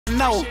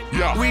No,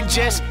 we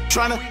just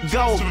tryna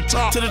go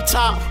to the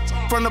top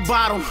from the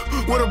bottom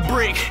with a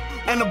brick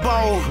and a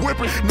bowl.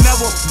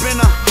 Never been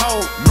a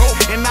hoe,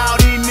 and all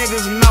these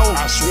niggas know.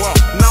 I swear,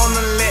 known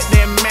to let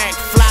that Mac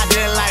fly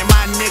just like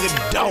my nigga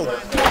dope.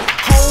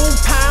 Whole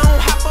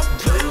pound, hop up.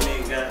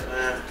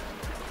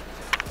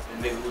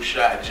 The nigga who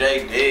shot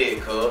Jay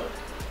dead, cuz.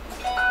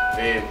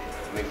 Then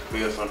nigga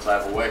feel some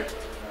type of way.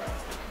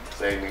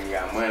 Say nigga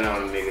got money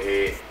on the nigga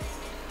head.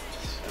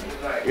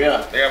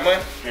 Yeah. They got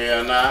money?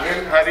 Hell nah.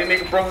 How these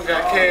niggas broke and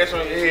got cash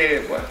on your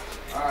head, boy?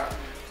 Alright.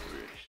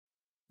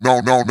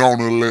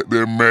 Don't let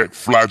that Mac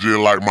fly just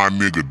like my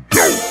nigga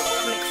dope.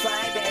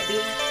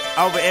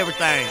 Over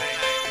everything.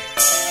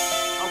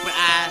 Open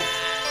eyes,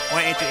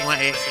 one entry, one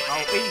exit.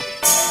 OE.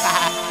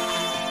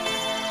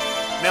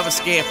 Never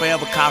scared,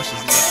 forever cautious,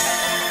 nigga.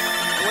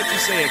 What you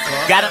said,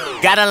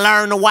 Carl? Gotta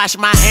learn to wash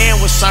my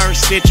hand with certain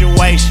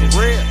situations.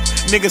 Real.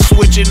 Niggas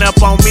switching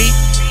up on me,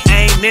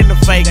 ain't in the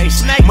fake.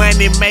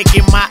 Money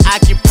making my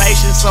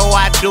occupation, so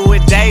I do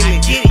it daily.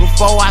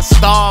 Before I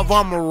starve,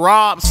 I'ma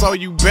rob, so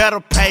you better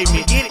pay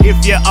me.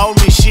 If you owe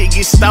me, shit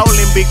get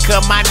stolen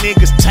because my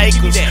niggas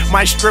takers.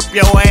 Might strip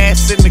your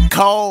ass in the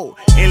cold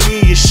and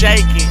leave you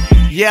shaking.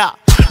 Yeah.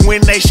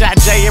 When they shot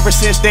Jay, ever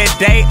since that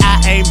day,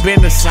 I ain't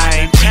been the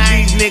same.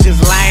 These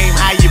niggas lame,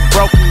 how you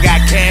broken,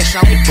 got cash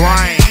on your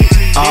brain.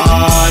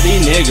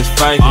 These niggas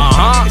faking,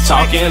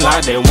 talking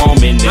like they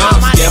want me.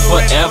 Never scared,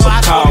 forever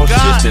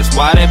cautious. That's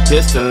why that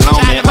pistol on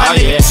me. Oh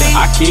yeah,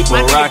 I keep a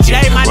rocket,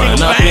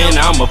 run up and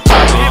I'ma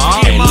pop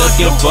it. Ain't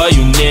looking for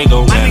you, nigga.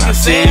 When I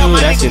see you,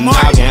 that's your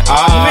noggin.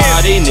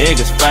 These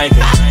niggas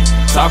faking,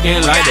 talking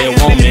like they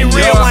want me.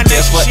 Never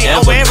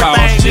scared, forever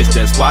cautious.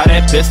 That's why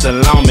that pistol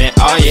on me.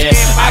 Oh yeah,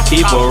 I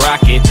keep a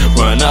rocket,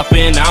 run up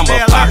and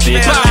I'ma pop it.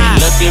 Ain't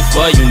looking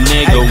for you,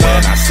 nigga. When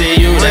I see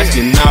you, that's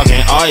your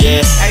noggin. Oh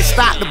yeah. Hey,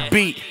 stop the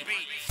beat.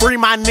 Free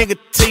my nigga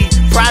T.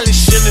 Probably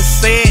shouldn't have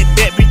said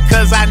that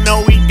because I know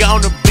we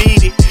gonna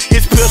beat it.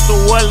 His pistol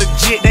was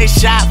legit. They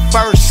shot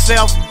first,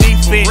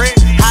 self-defense.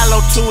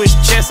 Hollow to his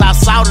chest. I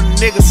saw the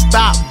nigga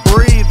stop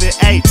breathing.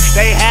 Hey,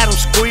 they had him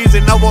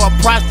squeezing over a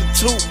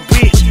prostitute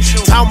bitch.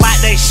 Talking about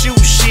they shoot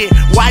shit.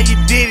 Why you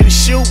didn't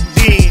shoot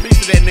then?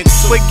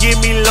 Forgive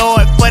me,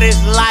 Lord, for this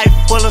life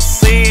full of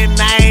sin.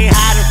 I ain't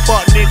hiding,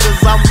 fuck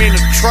niggas. I'm in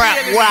the trap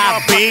where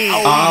I been.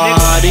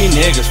 These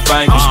niggas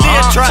faking,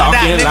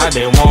 talking like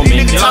they want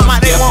me. Never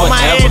scared,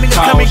 forever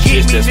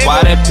cautious. That's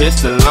why that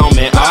pistol on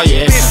me. Oh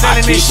yeah,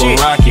 I keep a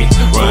rocket,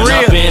 run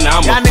up and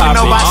I'ma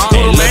pop it.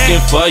 Ain't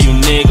looking for you,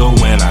 nigga.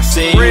 When I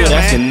see you,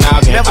 that's your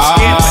noggin.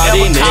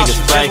 These niggas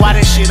faking,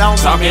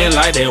 talking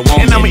like they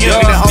want me. Never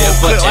scared,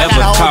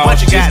 forever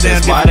cautious.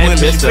 That's why that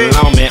pistol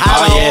on me.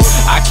 Oh yeah,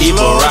 I keep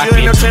a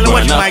rocket,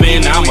 run up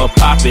and I'ma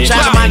pop it.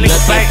 Ain't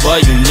looking for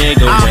you,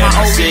 nigga. When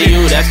I see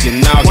you, that's your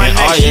noggin.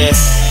 Oh yeah.